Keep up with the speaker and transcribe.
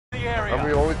area. And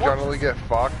we only generally get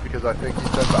fucked because I think he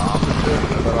said the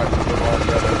opposite, and then I put them all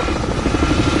together.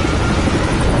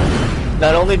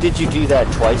 Not only did you do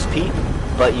that twice, Pete,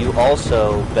 but you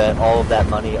also bet all of that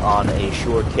money on a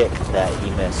sure kick that he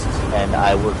missed, and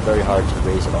I worked very hard to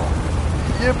raise it all.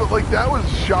 Yeah, but like that was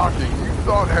shocking. You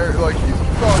thought you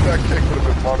thought that kick would have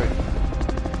been funny.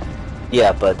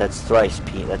 Yeah, but that's thrice,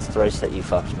 Pete. That's thrice that you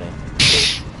fucked me.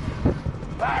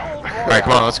 Alright,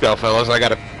 come on, let's go, fellas. I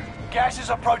gotta... Gas is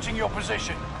approaching your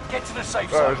position. Get to the safe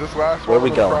zone. Is this last Where one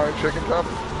we going? frying chicken cup?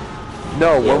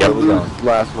 No, Yeah, when we we lose going?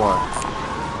 last one.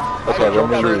 Okay, when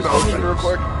we lose, real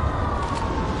quick.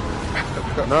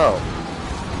 No.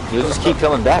 You'll just keep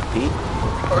coming back, Pete.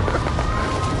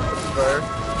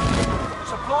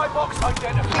 Supply box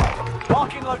identified.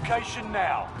 Marking location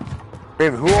now.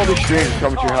 Man, who are all these strangers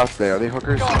coming to your house today? Are they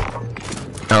hookers?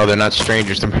 No, they're not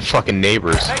strangers, they're my fucking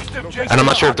neighbors. And I'm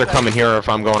not sure if they're coming here or if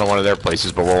I'm going to one of their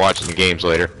places, but we're watching the games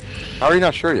later. How are you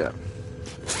not sure yet?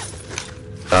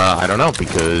 I don't know,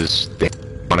 because they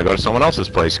want to go to someone else's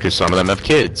place, because some of them have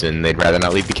kids, and they'd rather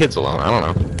not leave the kids alone. I don't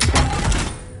know.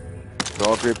 They're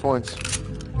all great points.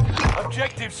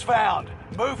 Objectives found.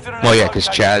 Move to the next Well, yeah, because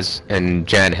location. Chaz and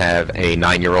Jen have a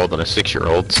 9-year-old and a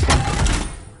 6-year-old.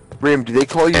 Rim, do they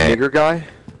call you nigger guy?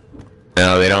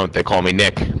 No, they don't. They call me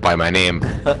Nick by my name.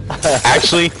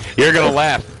 Actually, you're gonna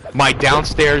laugh. My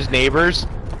downstairs neighbors,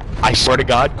 I swear to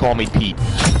God, call me Pete.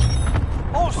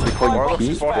 They call you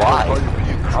Pete? Why?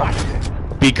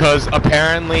 Because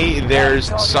apparently there's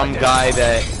some guy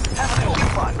that...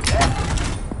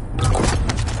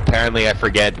 Apparently I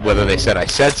forget whether they said I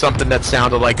said something that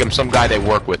sounded like him. Some guy they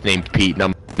work with named Pete,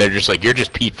 and they're just like, you're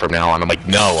just Pete from now on. I'm like,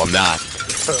 no, I'm not.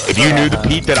 If you knew the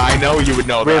Pete that I know, you would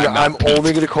know that I'm Pete.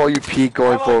 only gonna call you Pete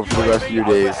going forward for the rest of your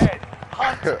days.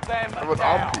 I'm gonna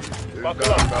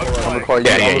call you.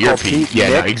 Yeah, you're Pete. Yeah,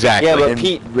 no, exactly. Yeah, but And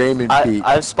Pete, Raymond Pete.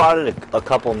 I've spotted a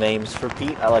couple names for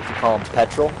Pete. I like to call him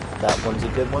Petrol. That one's a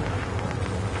good one.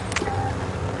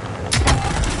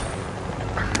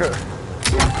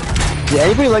 Did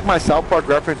anybody like my South Park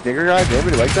reference nigger guy? Did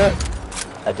anybody like that?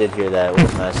 I did hear that. It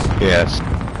was nice. Yes.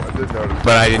 I did notice.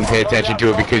 But I didn't pay attention to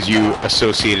it because you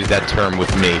associated that term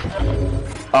with me.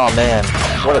 Oh man,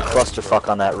 what a clusterfuck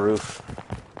on that roof.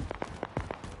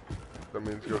 That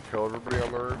means go kill everybody on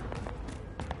the roof.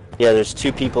 Yeah, there's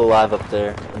 2 people alive up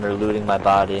there, and they're looting my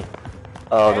body.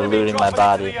 Oh, they're looting my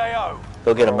body.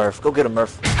 Go get him, Murph. Go get him,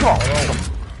 Murph. Come on.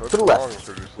 To the left.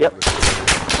 Yep.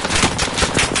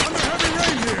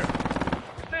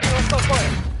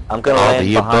 I'm gonna land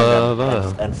behind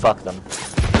them and fuck them.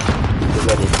 Get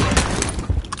ready.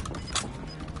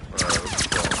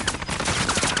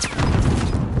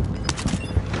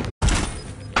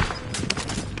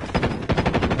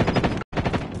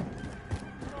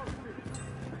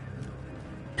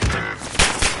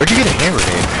 Where'd you get a hand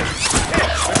grenade?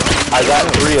 I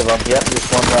got 3 of them. Yep, there's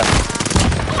 1 left.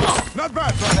 Not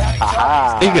bad,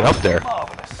 Aha! How do you get up there? How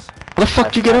the fuck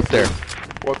did you get up there?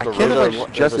 What the I can't road? have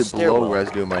adjusted blow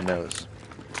residue in my nose.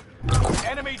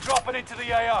 Enemy dropping into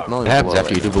the AO. I'm only What happens below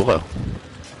after you right do below? now.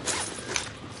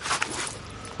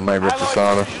 I might rip the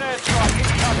sauna.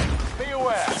 Be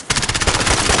aware.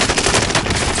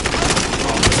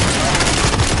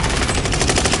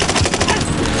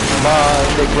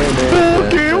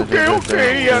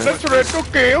 Okay, yeah, that's right,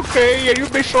 okay, yeah,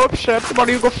 you'd be so upset when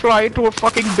you go fly into a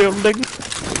fucking building.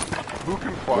 Who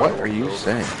can fly? What are you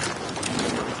saying?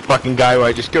 Fucking guy who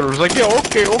I just killed was like, yeah,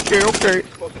 okay.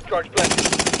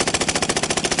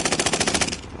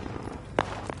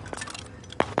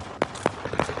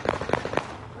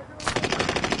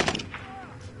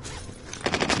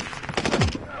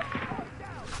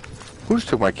 Who's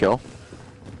took my kill?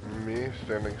 Me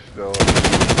standing still.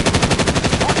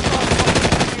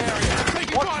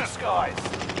 Watch the skies.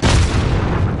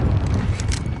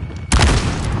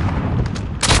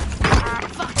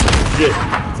 Yeah,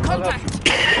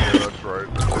 that's right.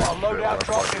 Loadout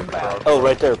drop inbound. Oh,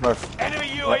 right there, Murph. Enemy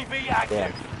UAV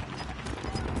active.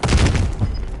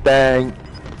 Bang.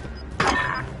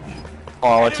 Oh, I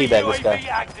want to Enemy teabag this UAV guy.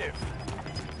 active.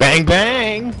 Bang,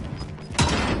 bang!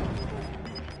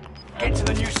 Get to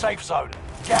the new safe zone.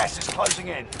 Gas is closing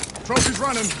in. Trophy's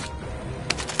running.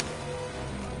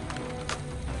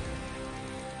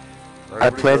 I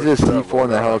planted a C4 in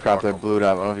the helicopter and blew it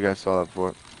up. I don't know if you guys saw that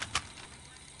before.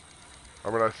 I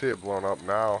mean, I see it blown up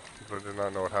now, but I did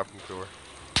not know what happened to her.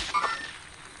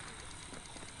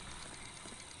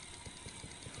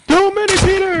 Too many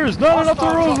Peters! Not enough to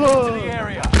Hostiles dropping into Rosa! the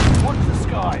area. Watch the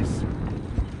skies.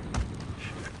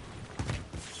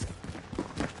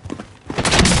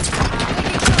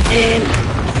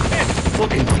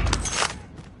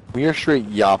 We are straight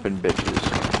yapping bitches.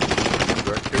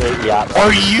 That kid Yeah.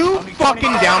 Are you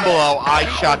fucking down below? I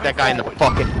shot that guy in the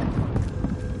fucking...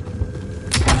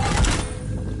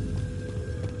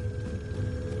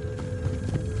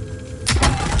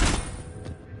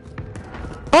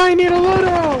 I need a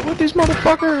loadout with these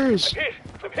motherfuckers!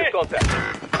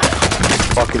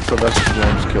 Fucking Sylvester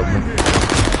Jones killed me.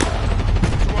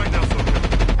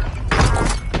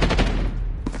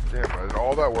 Damn, I did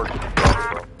all that work.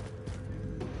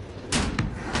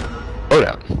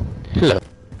 Loadout. Hello.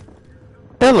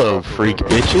 Hello, freak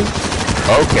bitches.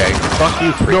 Okay, fuck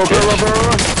you, freak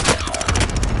bitch.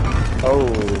 Oh.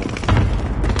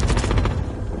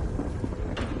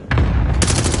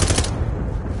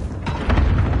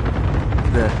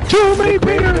 Too many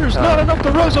beers, not enough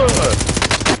to Rosa.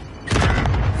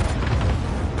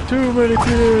 Too many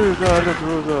beers, not enough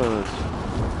roses.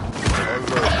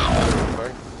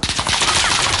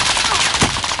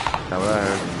 Now what I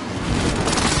heard.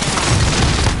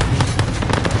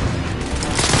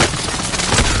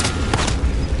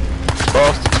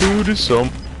 Prostitute is some.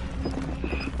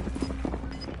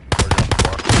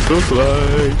 Look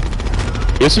like.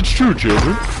 Yes, it's true,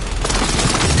 children.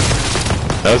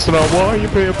 That's not why you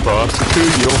pay a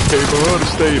prostitute. You don't pay for her to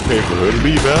stay, you pay for her to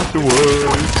leave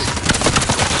afterwards.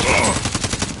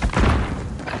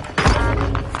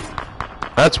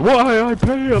 That's why I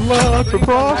pay a lot for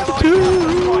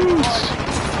prostitutes.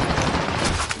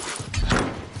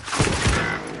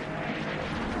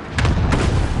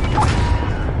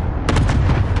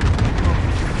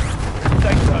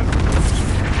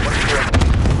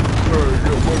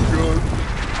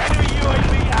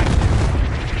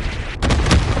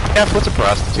 F, what's a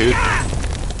prostitute?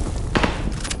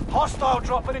 Hostile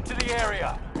dropping into the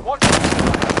area. Watch.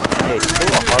 Hey, it's still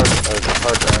a hard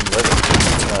to earn living.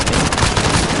 You know what I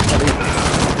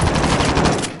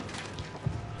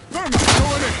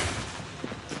mean?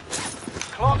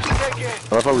 Clock's ticking.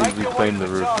 I thought we Make your way reclaimed to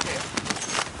the roof. target.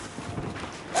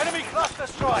 Enemy cluster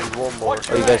strike. There's one more.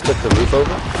 Watch Oh, you your guys head. took the roof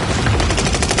over?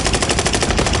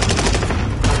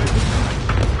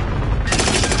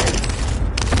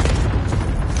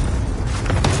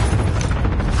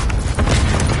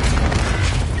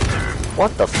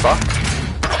 What the fuck?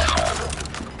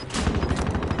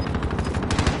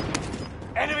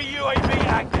 Enemy UAV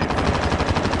active.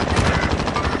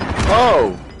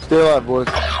 Oh! Stay alive, boys.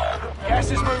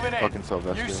 Gas is moving in. Fucking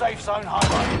Sylvester. New safe zone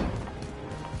highlighted.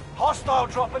 Hostile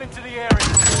dropping into the area.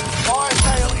 Fire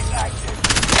sale is active.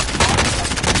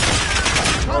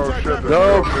 Oh shit,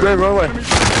 No, Ray, run away.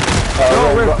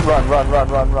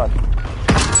 Run.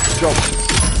 Jump.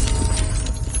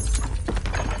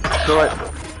 Go right.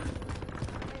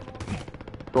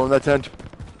 Go in that tent.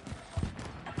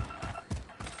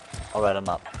 Alright, I'm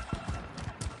up.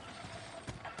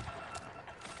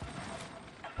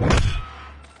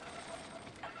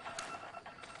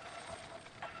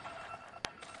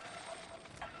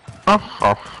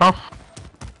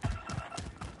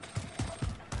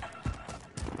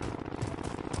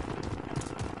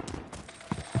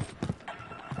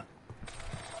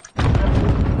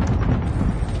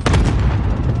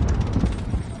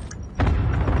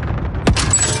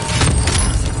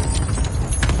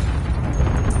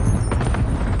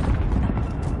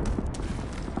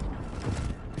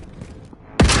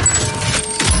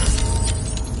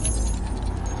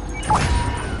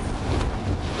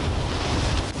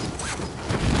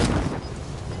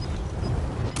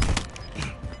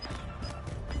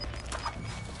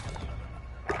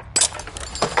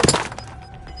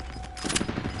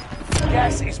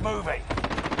 Gas is moving.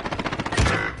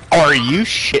 Are you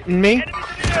shitting me?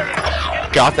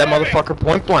 Got that motherfucker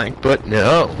point blank, but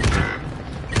no.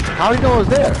 How do you know I was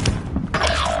there?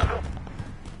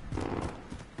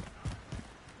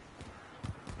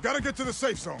 Gotta get to the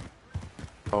safe zone.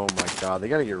 Oh my god, they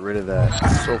gotta get rid of that.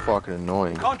 It's so fucking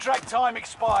annoying. Contract time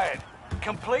expired.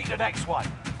 Complete the next one.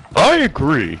 I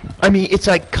agree. I mean, it's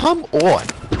like, come on.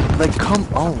 Like, come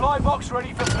on. Supply box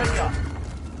ready for pickup.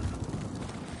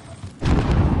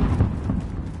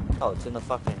 Oh, it's in the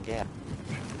fucking gap.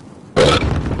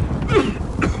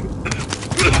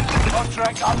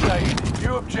 Contract updated.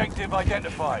 New objective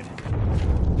identified.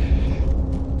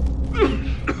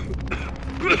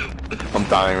 I'm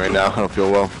dying right now. I don't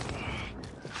feel well.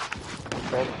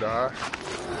 Don't die.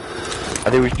 I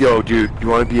think we should, yo, dude, you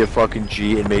want to be a fucking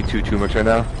G and make 2 turmerics right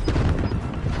now?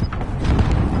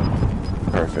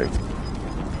 Perfect.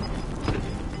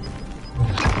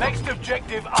 Next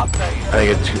objective updated. I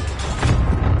think it's 2.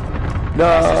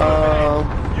 No.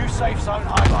 New safe zone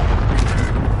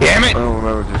highlighted. Damn I it! don't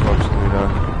remember this much to do now.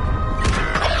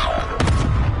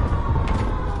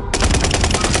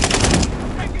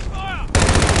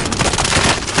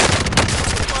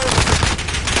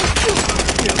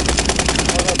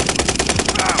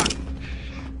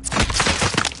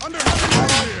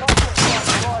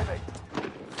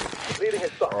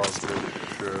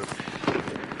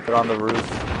 They're on the roof.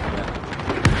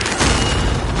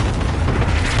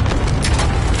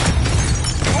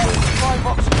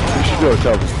 You should be able to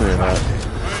tell if it's clear or not.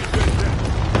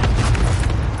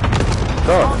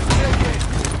 Oh.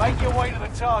 Make your way to the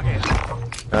target.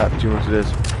 Ah, 2 minutes it is.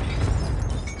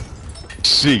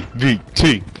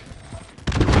 CVT.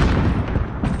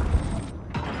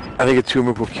 I think a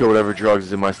tumor will kill whatever drugs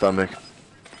is in my stomach.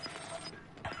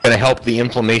 Gonna help the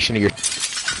inflammation of your.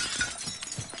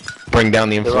 Bring down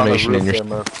the inflammation in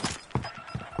your.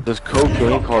 Does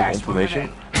cocaine cause inflammation?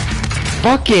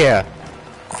 Fuck yeah!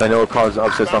 I know it causes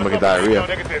upset stomach and diarrhea.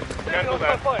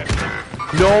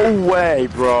 No way,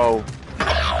 bro.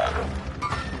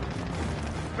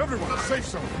 Everyone, safe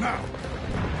zone now.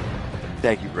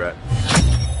 Thank you, Brett.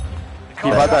 Keep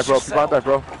on back, bro. Keep on back,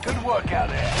 bro. Good work out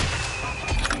there.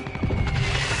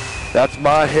 That's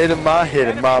my hit and my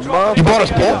mom. You brought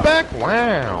us both back?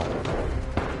 Wow.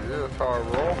 Yeah, that's how I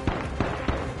roll.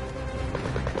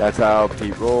 That's how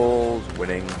Pete rolls,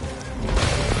 winning.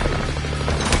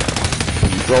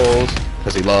 He rolls,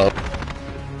 because he loves.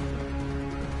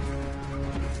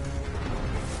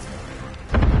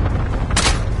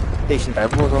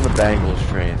 Everyone's on the Bengals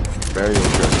train. Very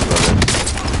interesting about it.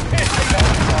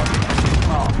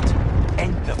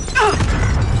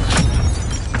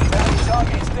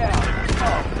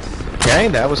 Okay,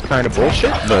 that was kind of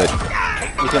bullshit, but...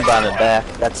 You can bomb it back.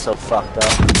 That's so fucked up.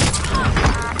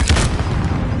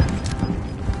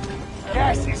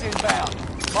 Gas is inbound.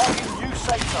 Marking new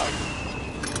safe zone.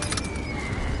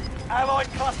 Allied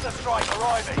cluster strike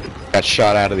arriving. Got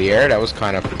shot out of the air, that was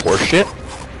kind of poor shit.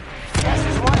 Gas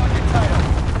is right on your tail.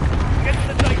 Get to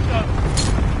the safe zone.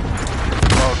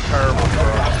 Oh, terrible, bro.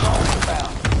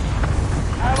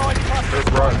 Allied cluster Here's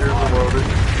right, here's the loading.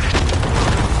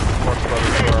 Much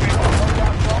better, bro.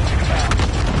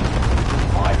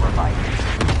 Five remain.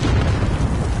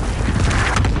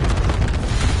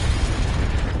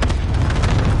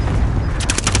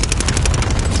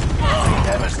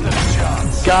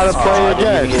 Gotta play Didn't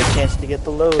again. even get a chance to get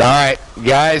the load. Alright,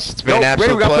 guys, it's been an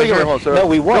absolute pleasure. No,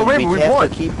 we won. No, Raven, we we have won.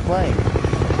 to keep playing.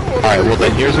 Alright, well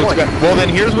then here's what's I'm I'm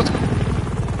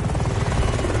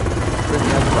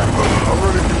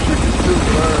ready for chicken soup,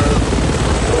 man.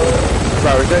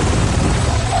 Sorry, is it?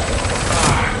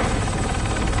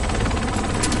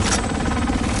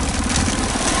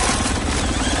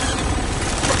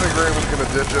 I think Raven's gonna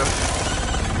ditch us.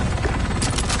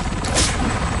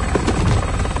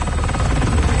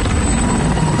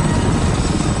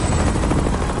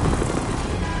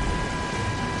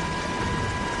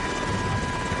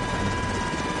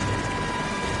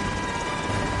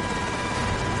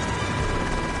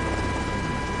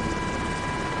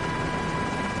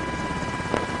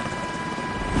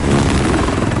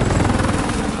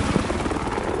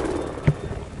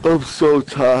 I'm so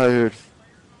tired.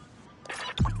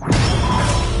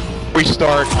 We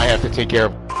start, I have to take care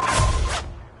of...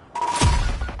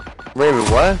 Raven,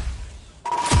 what?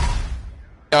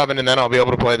 Oven, and then I'll be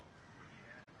able to play...